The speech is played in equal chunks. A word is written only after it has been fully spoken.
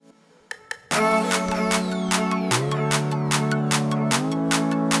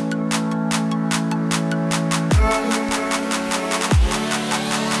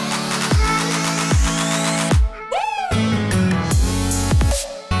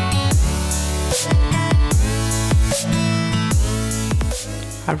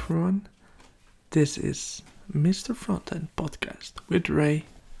everyone, this is Mr. Frontend Podcast with Ray,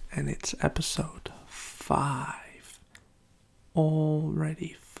 and it's episode 5.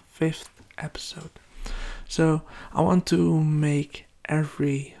 Already 5th episode. So I want to make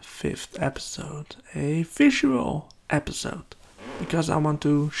every 5th episode a visual episode, because I want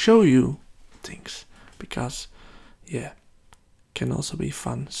to show you things, because can also be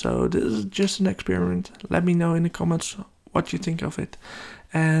fun. So this is just an experiment. Let me know in the comments what you think of it.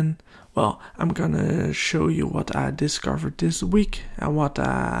 And well, I'm gonna show you what I discovered this week and what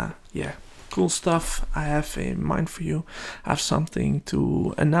cool stuff I have in mind for you. I have something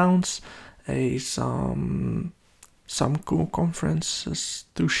to announce, some cool conferences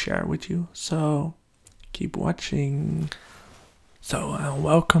to share with you. So keep watching. So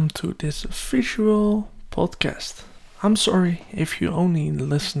welcome to this visual podcast. I'm sorry if you're only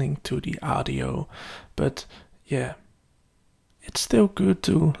listening to the audio, but it's still good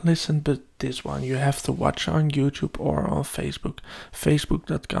to listen, but this one you have to watch on YouTube or on Facebook,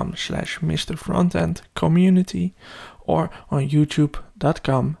 facebook.com/MrFrontendCommunity or on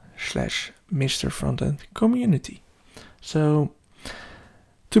youtube.com/MrFrontendCommunity. So,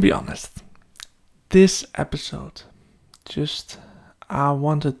 to be honest, this episode, I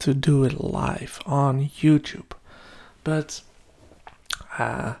wanted to do it live on YouTube. But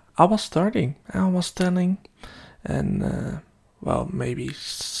I was telling, and maybe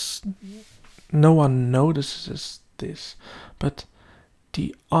no one notices this, but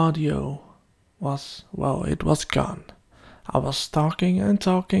the audio was gone. I was talking, and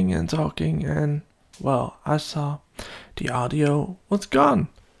I saw the audio was gone.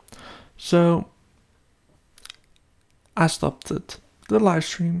 So I stopped it. The live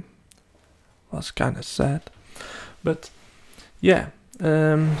stream was kind of sad. But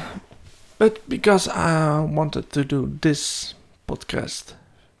but because I wanted to do this podcast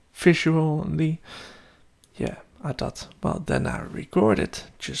visually, I thought, then I record it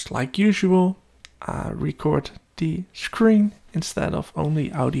just like usual. I record the screen instead of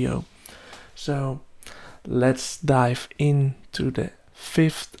only audio. So let's dive into the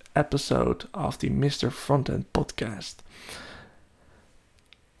 5th episode of the Mr. Frontend podcast.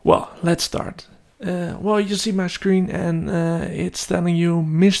 Well, let's start. You see my screen and it's telling you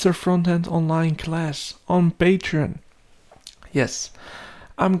Mr. Frontend Online Class on Patreon. Yes,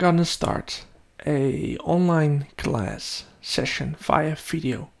 I'm gonna start a online class session via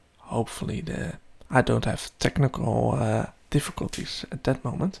video. Hopefully I don't have technical difficulties at that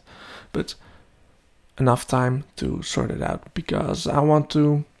moment, but enough time to sort it out, because I want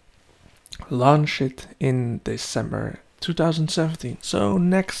to launch it in December 2017. So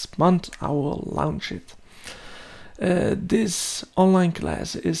next month I will launch it. This online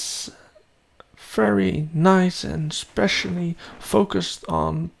class is very nice and especially focused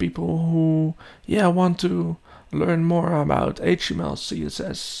on people who want to learn more about HTML,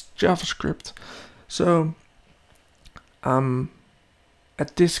 CSS, JavaScript. So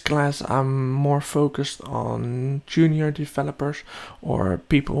at this class I'm more focused on junior developers or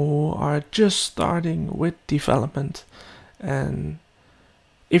people who are just starting with development. And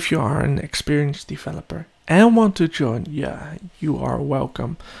if you are an experienced developer and want to join, you are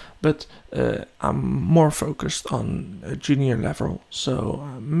welcome. But I'm more focused on a junior level, so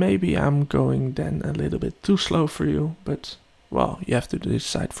maybe I'm going then a little bit too slow for you. But you have to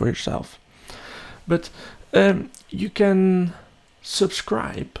decide for yourself. But you can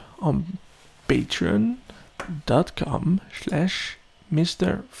subscribe on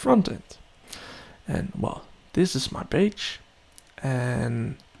patreon.com/MrFrontend. And this is my page,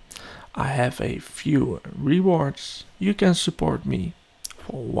 and I have a few rewards. You can support me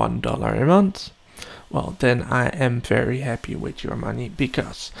for $1 a month. Then I am very happy with your money,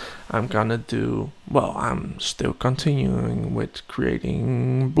 because I'm still continuing with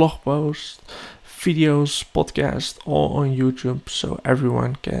creating blog posts, videos, podcasts, all on YouTube, so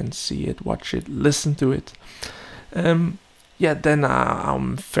everyone can see it, watch it, listen to it. Then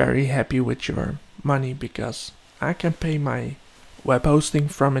I'm very happy with your money, because I can pay my web hosting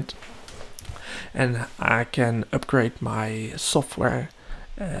from it, and I can upgrade my software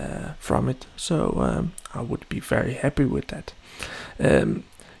from it. So I would be very happy with that.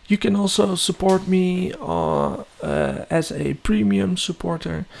 You can also support me as a premium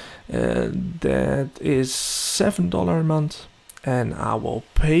supporter. That is $7 a month, and I will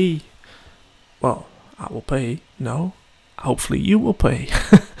pay. No, hopefully you will pay.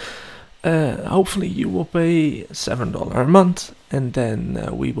 Hopefully you will pay $7 a month, and then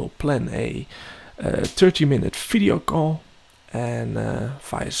we will plan a 30-minute video call, and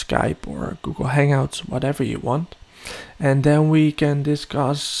via Skype or Google Hangouts, whatever you want. and then we can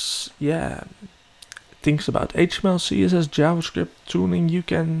discuss, things about HTML, CSS, JavaScript, tuning. You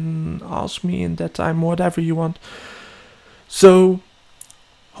can ask me in that time whatever you want. So,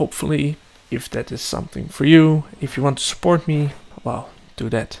 hopefully, if that is something for you, if you want to support me, well, do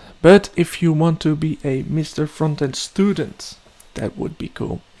that. But if you want to be a Mr. Frontend student, that would be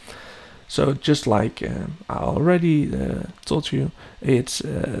cool. So just like I already told you, it's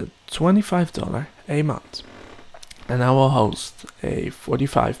 $25 a month. And I will host a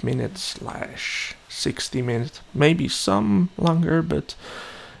 45 minutes / 60 minutes, maybe some longer, but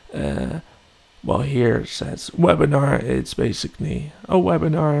here it says webinar. It's basically a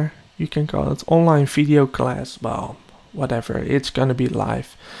webinar. You can call it online video class. Well, whatever. It's gonna be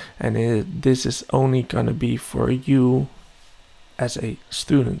live, and this is only gonna be for you as a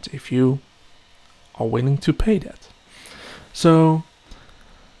student if you are willing to pay that. So,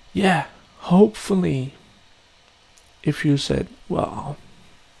 hopefully, if you said, well,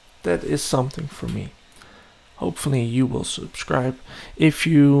 that is something for me, hopefully you will subscribe. If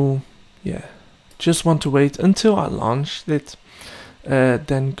you, just want to wait until I launch it,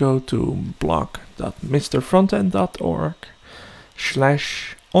 then go to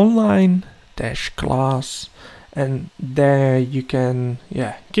blog.mrfrontend.org/online-class, and there you can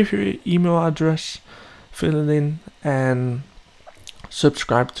give your email address, fill it in, and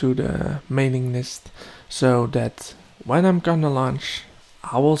subscribe to the mailing list, so that when I'm gonna launch,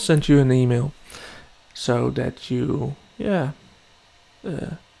 I will send you an email, so that you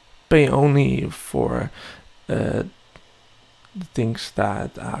pay only for the things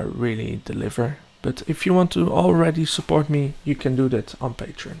that I really deliver. But if you want to already support me, you can do that on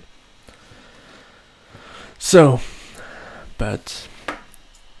Patreon. So, but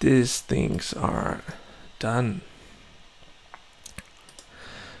these things are done.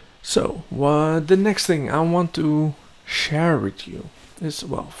 So, the next thing I want to share with you is,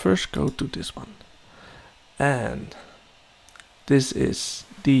 first go to this one. And this is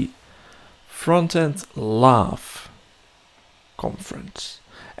the Frontend Love conference.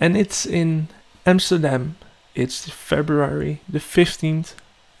 And it's in Amsterdam. It's February the 15th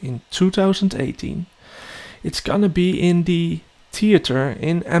in 2018. It's gonna be in the theater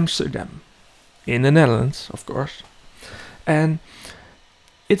in Amsterdam, in the Netherlands, of course. And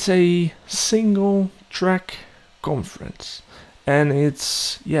it's a single track conference. And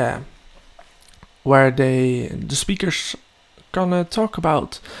it's, where the speakers gonna talk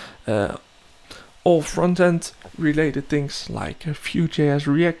about all front-end related things like Vue.js,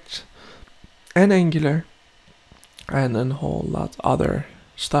 React, and Angular, and a whole lot other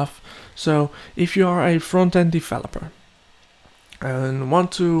stuff. So if you are a front-end developer and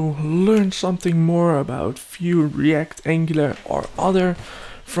want to learn something more about Vue, React, Angular, or other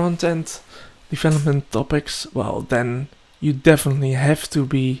front-end development topics, then you definitely have to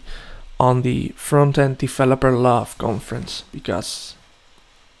be on the Front-End Developer Love conference, because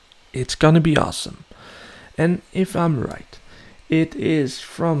it's gonna be awesome. And if I'm right, it is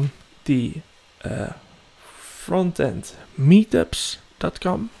from the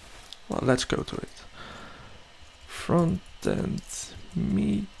frontendmeetups.com. Well, let's go to it.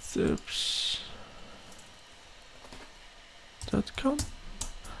 Frontendmeetups.com.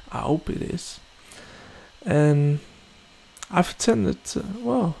 I hope it is. And I've attended,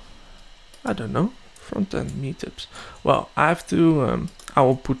 I don't know, front-end meetups. Well, I have to, I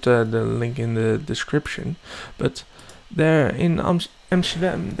will put the link in the description. But there in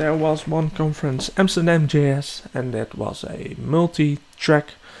Amsterdam, there was one conference, Amsterdam JS, and that was a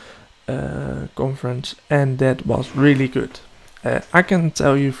multi-track conference, and that was really good. I can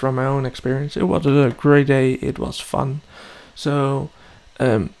tell you from my own experience, it was a great day, it was fun. So,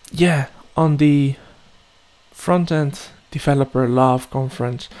 on the front-end Developer Love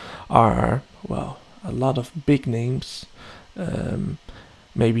conference are, a lot of big names.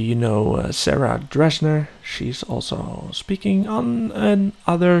 Maybe you know Sarah Dresner. She's also speaking on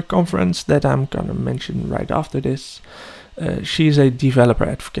another conference that I'm gonna mention right after this. She's a developer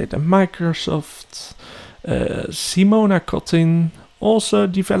advocate at Microsoft. Simona Kotin, also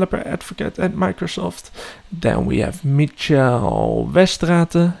developer advocate at Microsoft. Then we have Michel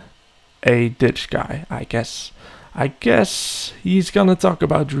Westraten, a Dutch guy, I guess. I guess he's gonna talk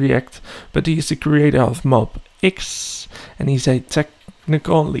about React, but he's the creator of MobX, and he's a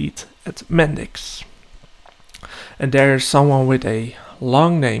technical lead at Mendix. And there's someone with a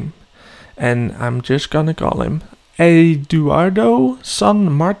long name, and I'm just gonna call him Eduardo San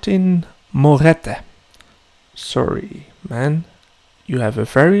Martin Morete. Sorry, man, you have a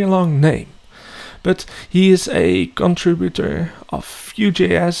very long name. But he is a contributor of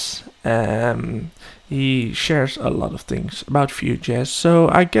Vue.js He shares a lot of things about Vue.js, so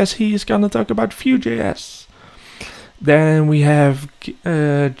I guess he's gonna talk about Vue.js. Then we have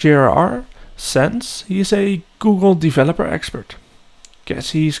JRR Sense. He's a Google developer expert.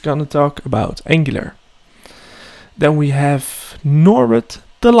 Guess he's gonna talk about Angular. Then we have Norbert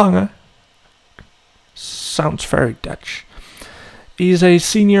de Lange. Sounds very Dutch. He's a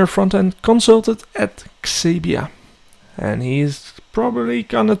senior front-end consultant at Xebia. And he's probably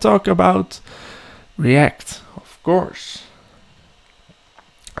gonna talk about React, of course.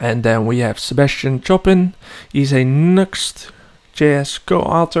 And then we have Sebastian Chopin. He's a Nuxt.js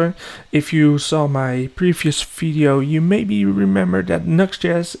co-author. If you saw my previous video, you maybe remember that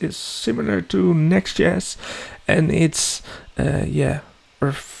Nuxt.js is similar to Next.js, and it's a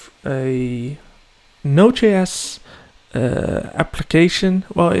Node.js application.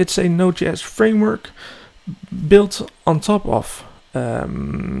 Well, it's a Node.js framework built on top of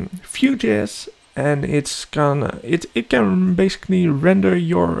Vue.js, and it can basically render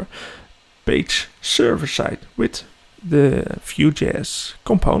your page server side with the Vue.js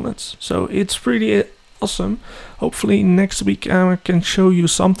components. So it's pretty awesome. Hopefully next week I can show you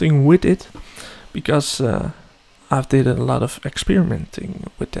something with it, because I've did a lot of experimenting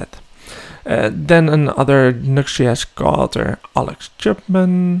with that. Then another Nuxt.js co-author, Alex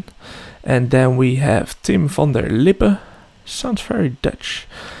Chapman. And then we have Tim van der Lippe. Sounds very Dutch.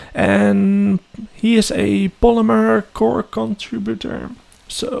 And he is a Polymer core contributor.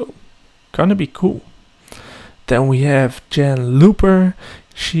 So, gonna be cool. Then we have Jen Looper.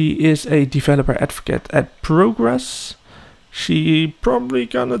 She is a developer advocate at Progress. She probably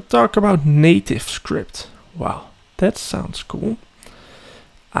gonna talk about NativeScript. Wow, that sounds cool.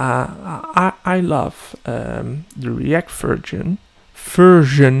 I love the React version,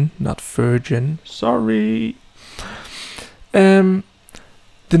 not virgin, sorry. The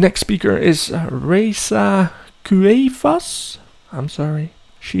next speaker is Reza Cuevas. I'm sorry.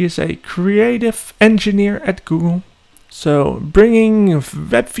 She is a creative engineer at Google. So bringing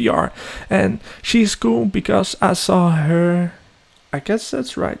WebVR, and she's cool because I saw her, I guess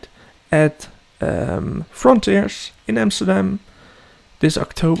that's right, at Frontiers in Amsterdam this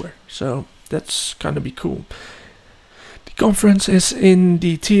October. So that's gonna be cool. The conference is in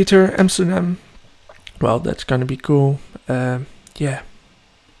the Theater Amsterdam. Well, that's gonna be cool. Yeah,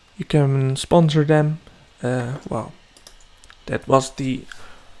 you can sponsor them. Well, that was the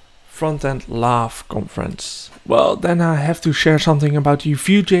Front-End Love conference. Well, then I have to share something about the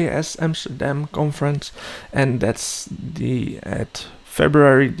Vue.js Amsterdam conference, and that's at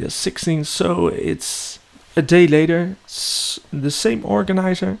February the 16th. So it's a day later. It's the same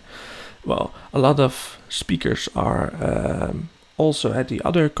organizer. Well, a lot of speakers are also at the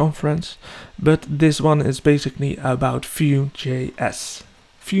other conference, but this one is basically about Vue.js.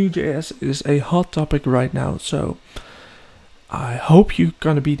 Vue.js is a hot topic right now, so I hope you're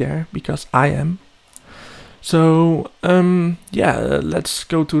gonna be there, because I am. So, let's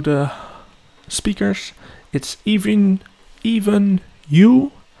go to the speakers. It's even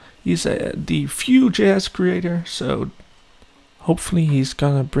you. He's the Vue.js creator, so hopefully he's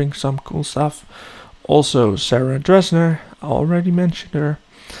gonna bring some cool stuff. Also, Sarah Dresner, I already mentioned her.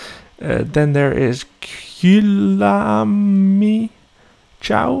 Then there is Kyulami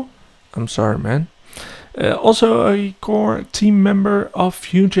Chow. I'm sorry, man. Also a core team member of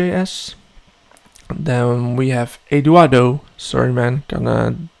Vue.js. Then we have Eduardo. Sorry, man.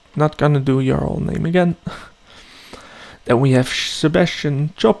 Not gonna do your whole name again. Then we have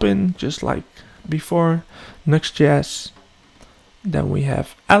Sebastian Chopin, just like before, Nuxt.js. Then we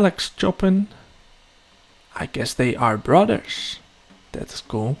have Alex Chopin. I guess they are brothers. That's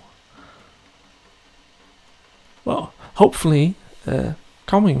cool. Well, hopefully,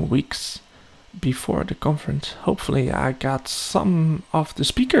 coming weeks before the conference, hopefully I got some of the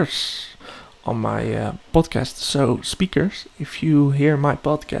speakers on my podcast. So, speakers, if you hear my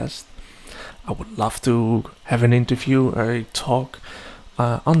podcast, I would love to have an interview or a talk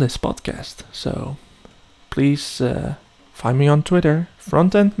on this podcast. So, please find me on Twitter,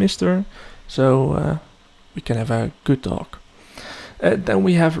 Frontend Mister, so we can have a good talk. Then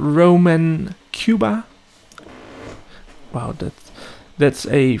we have Roman Cuba. Wow, that's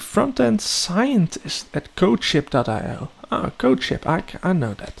a front-end scientist at CodeShip.io. CodeShip, I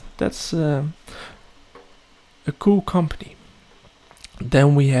know that. That's a cool company.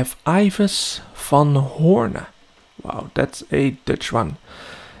 Then we have Ives van Hoorne. Wow, that's a Dutch one.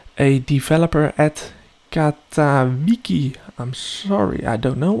 A developer at Katawiki. I'm sorry, I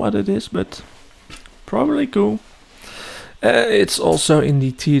don't know what it is, but probably cool. It's also in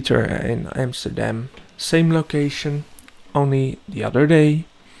the theater in Amsterdam. Same location, only the other day.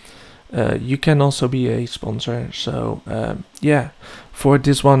 you can also be a sponsor. So yeah, for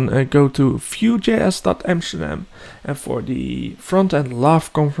this one, go to Vue.js.amsterdam, and for the Frontend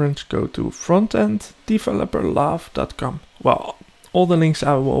Love conference, go to frontenddeveloperlove.com. Well, all the links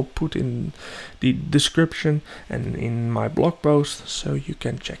I will put in the description and in my blog post, so you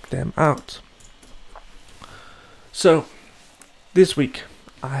can check them out. So this week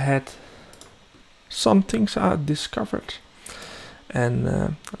I had some things I discovered,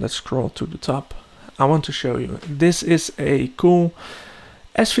 and let's scroll to the top. I want to show you. This is a cool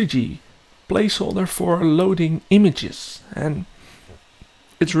SVG placeholder for loading images, and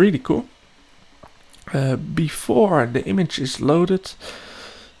it's really cool. Before the image is loaded,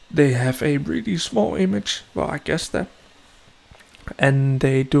 they have a really small image. Well, I guess that, and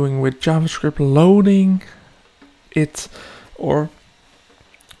they doing with JavaScript loading it, or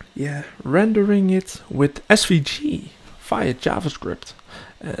rendering it with SVG via JavaScript.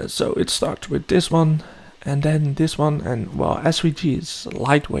 So it starts with this one, and then this one, and well, SVG is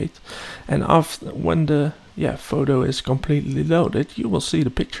lightweight, and after when the photo is completely loaded, you will see the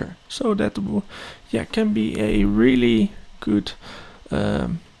picture. So that can be a really good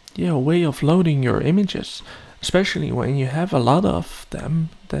way of loading your images, especially when you have a lot of them.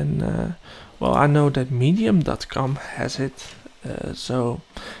 Then I know that Medium.com has it, so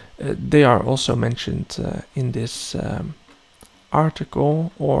they are also mentioned in this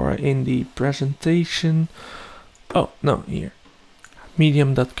article or in the presentation. Oh no, here,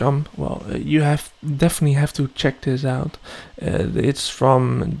 Medium.com. Well, you definitely have to check this out. It's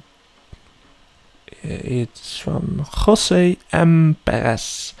from Jose M.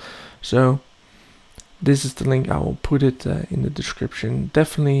 Perez. So this is the link. I will put it in the description.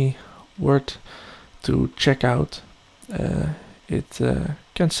 Definitely worth to check out. It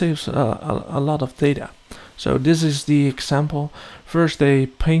can save a lot of data. So this is the example. First they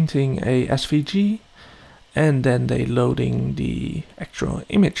painting a SVG, and then they loading the actual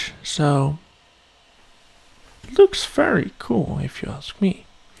image. So it looks very cool if you ask me.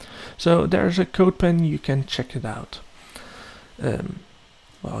 So there's a CodePen, you can check it out.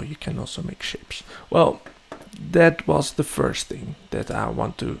 You can also make shapes. Well, that was the first thing that I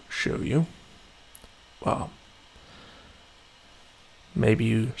want to show you. Well, maybe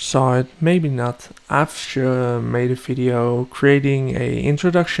you saw it, maybe not. I've made a video creating a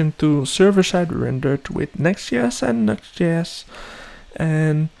introduction to server-side rendered with Next.js and Nuxt.js,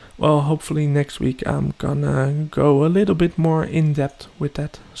 and well, hopefully next week I'm gonna go a little bit more in depth with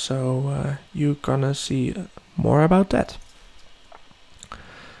that, so you're gonna see more about that.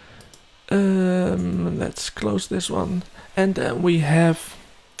 Let's close this one, and then we have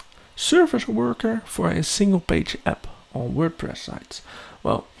Service Worker for a single page app on WordPress sites.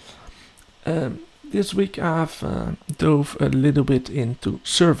 Well, this week I've dove a little bit into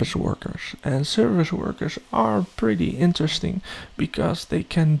service workers, and service workers are pretty interesting because they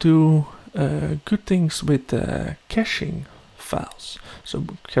can do good things with caching files. So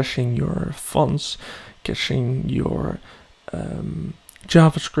caching your fonts, caching your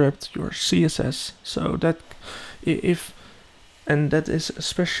JavaScript, your CSS. So that that is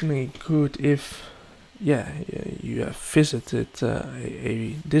especially good if you have visited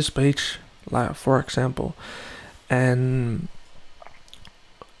this page, for example, and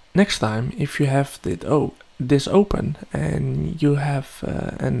next time if you have this open and you have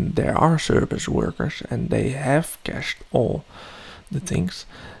and there are service workers and they have cached all the things,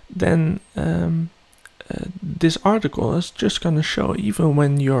 then this article is just gonna show even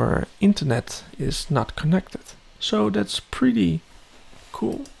when your internet is not connected. So that's pretty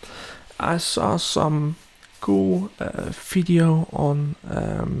cool. I saw some cool video on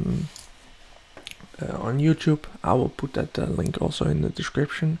YouTube. I will put that link also in the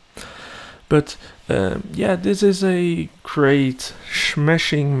description. But this is a great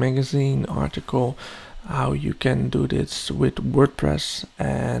Smashing Magazine article, how you can do this with WordPress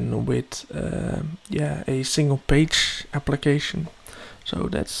and with a single page application. So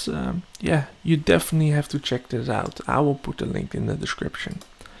that's you definitely have to check this out. I will put the link in the description.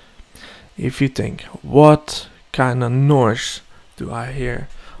 If you think, what kind of noise do I hear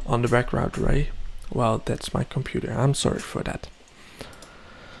on the background, Ray? Well, that's my computer. I'm sorry for that.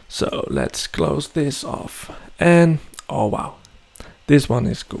 So let's close this off. And oh wow, this one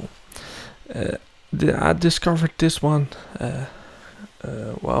is cool. I discovered this one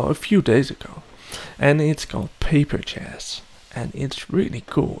a few days ago, and it's called Paper.js, and it's really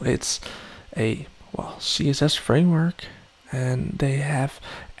cool. It's a CSS framework, and they have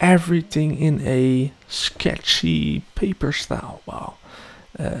everything in a sketchy paper style. Wow.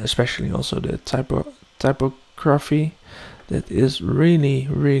 Especially also the typography. that is really,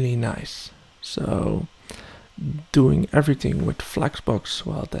 really nice. So doing everything with Flexbox,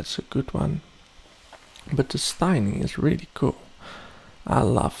 well, that's a good one. But the styling is really cool. I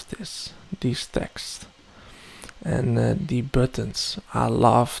love these texts. And the buttons, I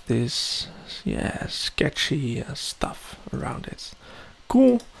love this, sketchy stuff around it.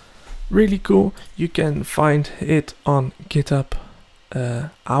 Cool, really cool. You can find it on GitHub.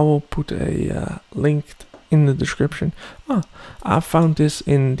 I will put a link in the description. I found this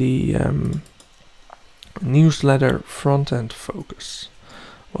in the newsletter Front-End Focus.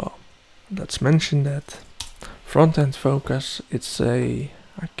 Well, let's mention that. Front-End Focus, it's a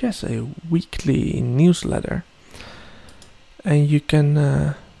weekly newsletter. And you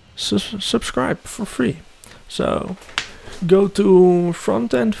can subscribe for free. So go to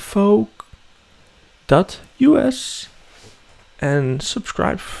frontendfolk.us and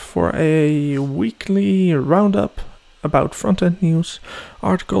subscribe for a weekly roundup about front-end news,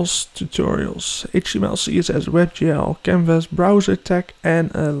 articles, tutorials, HTML, CSS, WebGL, Canvas, browser tech,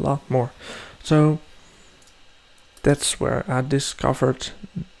 and a lot more. So that's where I discovered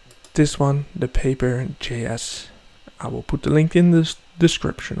this one, the paper JS. I will put the link in the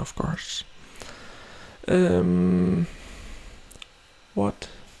description, of course. What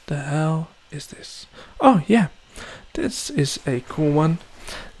the hell is this? Oh yeah, this is a cool one.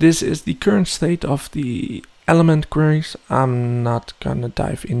 This is the current state of the element queries. I'm not gonna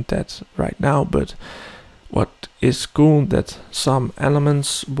dive in that right now, but what is cool that some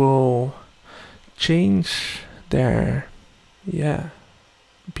elements will change their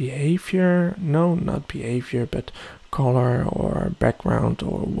behavior. No, not behavior, but color or background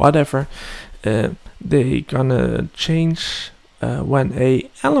or whatever. They gonna change when a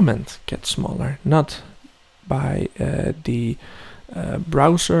element gets smaller, not by the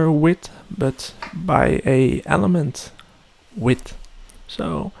browser width, but by a element width.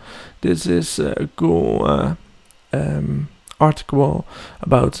 So this is a cool article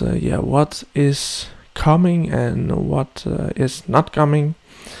about what is coming and what is not coming.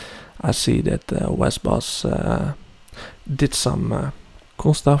 I see that Wesboss did some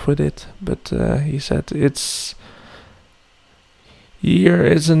cool stuff with it, but he said here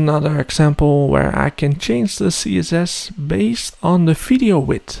is another example where I can change the CSS based on the video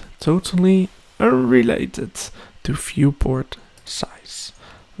width, totally unrelated to viewport size.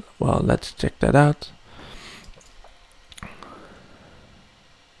 Well, let's check that out.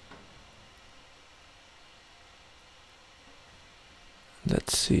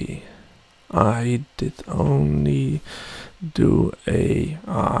 Let's see. I did only do a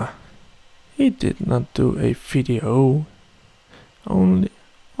he did not do a video only,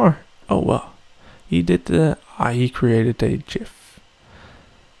 or oh well, he did he created a GIF.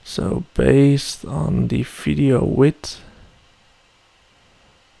 So based on the video width,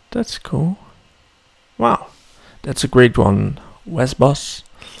 that's cool. Wow, that's a great one, Wesboss.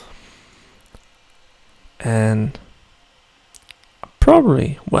 And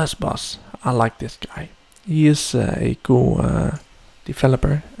probably Wesboss. I like this guy. He is a cool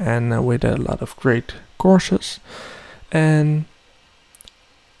developer and with a lot of great courses. And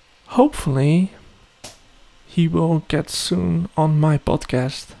hopefully he will get soon on my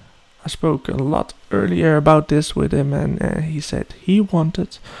podcast. I spoke a lot earlier about this with him and he said he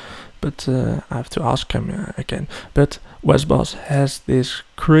wanted, but I have to ask him again. But Wesboss has this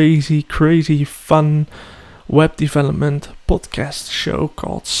crazy fun web development podcast show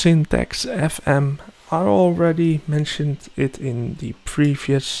called Syntax FM. I already mentioned it in the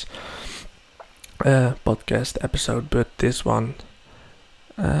previous podcast episode, but this one,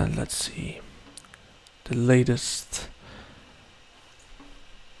 let's see, the latest,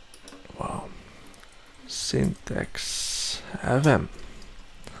 wow, Syntax FM.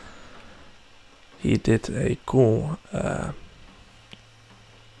 He did a cool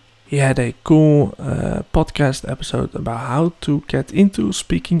He had a cool podcast episode about how to get into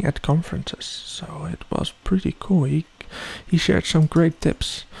speaking at conferences. So it was pretty cool. He shared some great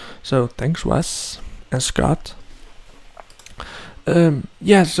tips. So thanks Wes and Scott.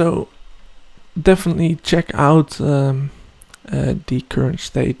 So definitely check out the current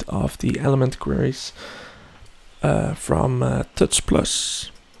state of the element queries from Tuts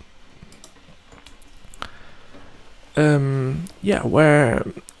Plus. Where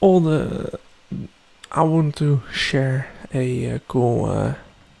I want to share a cool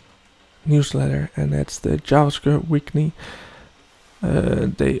newsletter, and that's the JavaScript Weekly.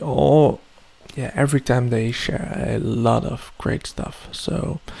 They all, every time they share a lot of great stuff.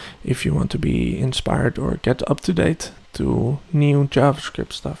 So if you want to be inspired or get up to date, to new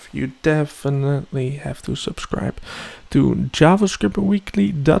JavaScript stuff, you definitely have to subscribe to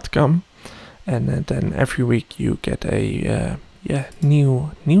javascriptweekly.com, and then every week you get a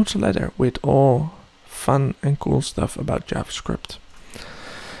new newsletter with all fun and cool stuff about JavaScript.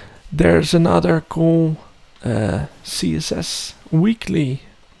 There's another cool CSS weekly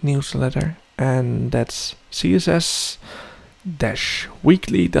newsletter, and that's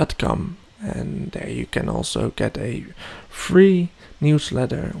css-weekly.com, and there you can also get a free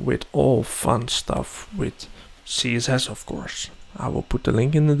newsletter with all fun stuff with CSS, of course. I will put the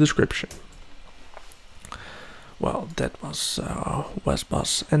link in the description. Well, that was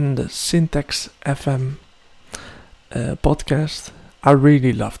WesBoss and the Syntax FM podcast. I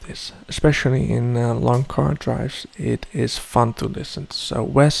really love this, especially in long car drives. It is fun to listen to. So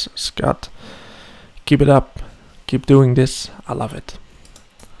Wes, Scott, keep it up. Keep doing this. I love it.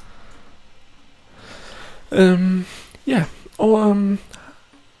 When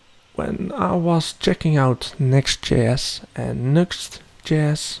I was checking out Next.js and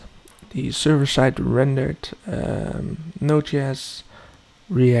Nuxt.js, the server-side rendered Node.js,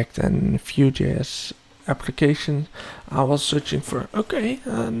 React and Vue.js application, I was searching for a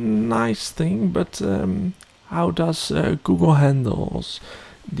nice thing, but how does Google handles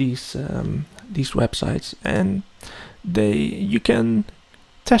these websites? And you can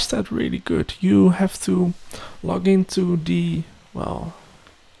test that really good. You have to log into I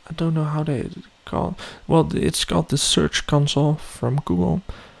don't know how they call. Well, it's called the Search Console from Google.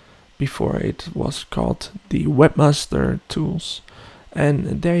 Before it was called the Webmaster Tools,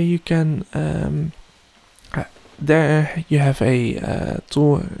 and there you can there you have a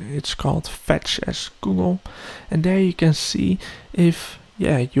tool. It's called Fetch as Google, and there you can see if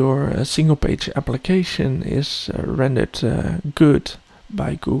your single page application is rendered good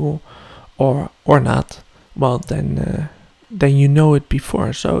by Google or not. Well, then you know it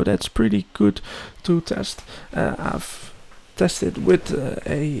before, so that's pretty good to test. I've tested with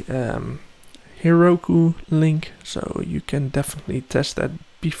a Heroku link, so you can definitely test that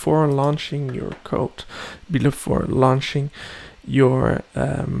before launching your code, before launching your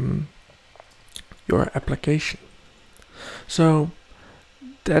application. So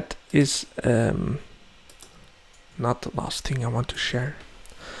that is not the last thing I want to share,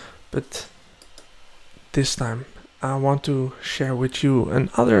 but this time I want to share with you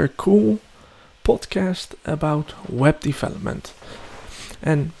another cool podcast about web development.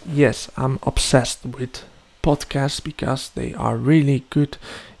 And yes, I'm obsessed with podcasts because they are really good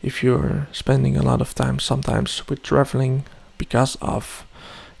if you're spending a lot of time sometimes with traveling because of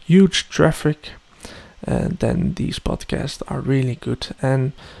huge traffic. Then these podcasts are really good.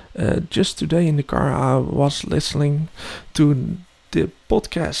 And just today in the car I was listening to the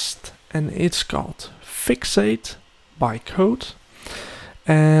podcast, and it's called Fixate by Code.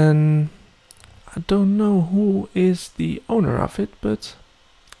 And I don't know who is the owner of it, but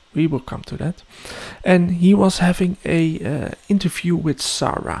we will come to that. And he was having a interview with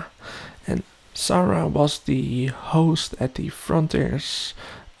Sarah, and Sarah was the host at the Frontiers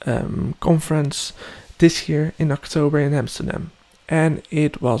conference this year in October in Amsterdam, and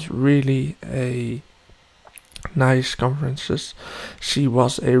it was really a nice conference. She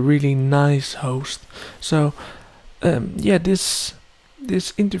was a really nice host. So this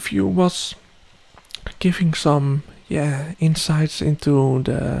interview was giving some insights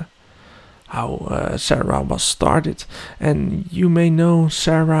into how Sarah was started. And you may know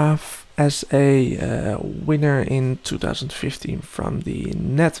Sarah as a winner in 2015 from the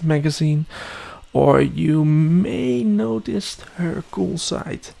Net magazine, or you may noticed her cool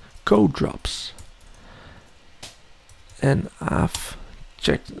site Code Drops. And I've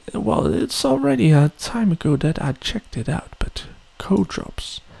checked, well, it's already a time ago that I checked it out, but Code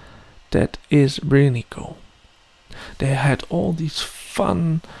Drops, that is really cool. They had all these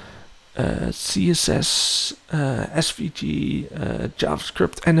fun CSS, SVG,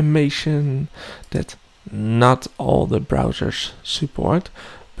 JavaScript animation that not all the browsers support,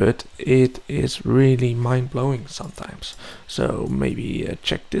 but it is really mind-blowing sometimes. So maybe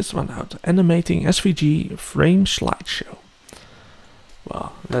check this one out. Animating SVG frame slideshow.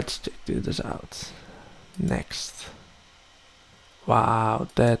 Well, let's check this out. Next. Wow,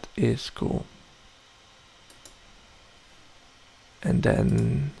 that is cool. And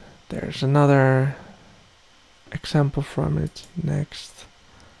then there's another example from it. Next.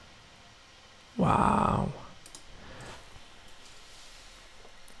 Wow.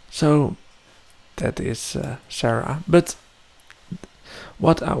 So that is Sarah. But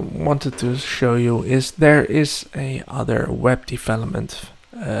what I wanted to show you is there is a other web development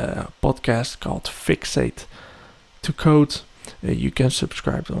podcast called Fixate to code, you can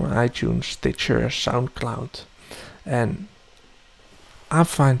subscribe on iTunes, Stitcher, SoundCloud, and I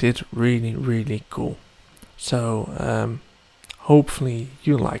find it really, really cool. So hopefully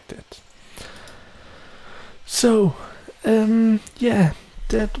you liked it. So yeah,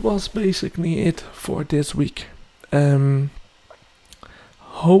 that was basically it for this week.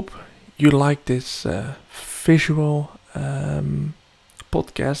 Hope you like this visual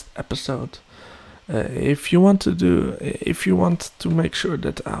podcast episode. If you want to make sure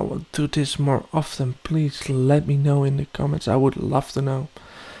that I will do this more often, please let me know in the comments. I would love to know.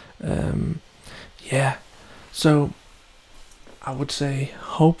 Yeah, so I would say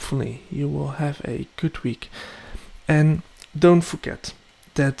hopefully you will have a good week, and don't forget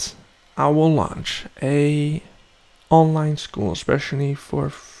that I will launch a online school, especially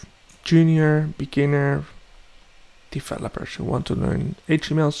for junior, beginner developers who want to learn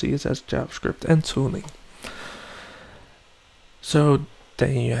HTML, CSS, JavaScript, and tooling. So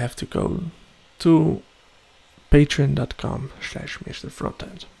then you have to go to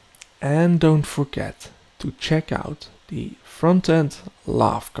patreon.com/MrFrontend. And don't forget to check out the Frontend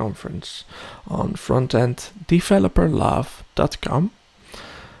Love Conference on frontenddeveloperlove.com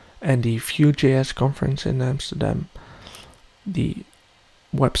and the Vue.js conference in Amsterdam. The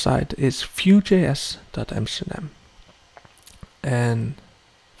website is vuejs.amsterdam. And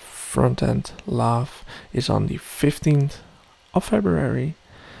Frontend Love is on the 15th of February,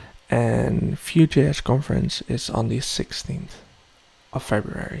 and Vue.js conference is on the 16th of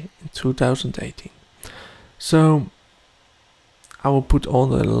February in 2018. So I will put all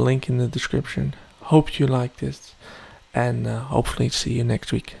the link in the description. Hope you like this, and hopefully see you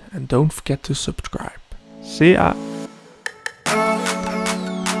next week. And don't forget to subscribe. See ya!